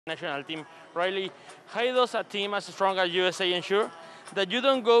national team. Riley, how does a team as strong as USA ensure that you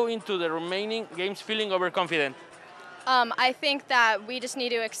don't go into the remaining games feeling overconfident? I think that we just need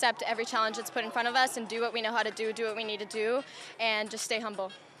to accept every challenge that's put in front of us and do what we know how to do what we need to do, and just stay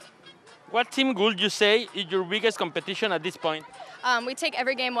humble. What team would you say is your biggest competition at this point? We take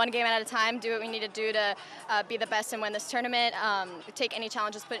every game one game at a time, do what we need to do to be the best and win this tournament. We take any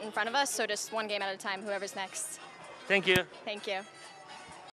challenges put in front of us, so just one game at a time, whoever's next. Thank you. Thank you.